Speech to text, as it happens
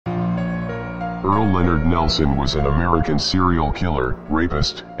Earle Leonard Nelson was an American serial killer,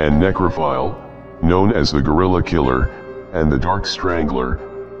 rapist, and necrophile, known as the Gorilla Killer, and the Dark Strangler,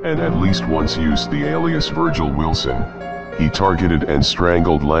 and at least once used the alias Virgil Wilson. He targeted and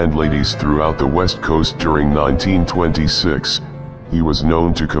strangled landladies throughout the West Coast during 1926. He was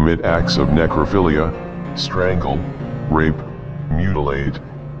known to commit acts of necrophilia, strangle, rape, mutilate,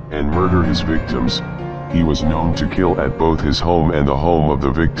 and murder his victims. He was known to kill at both his home and the home of the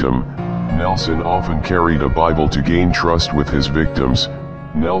victim. Nelson often carried a Bible to gain trust with his victims.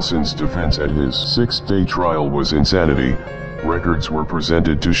 Nelson's defense at his six-day trial was insanity. Records were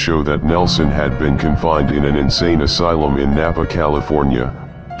presented to show that Nelson had been confined in an insane asylum in Napa, California,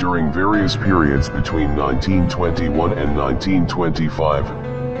 during various periods between 1921 and 1925.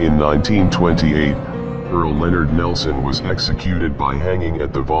 In 1928, Earle Leonard Nelson was executed by hanging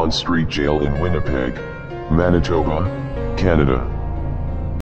at the Vaughan Street Jail in Winnipeg, Manitoba, Canada.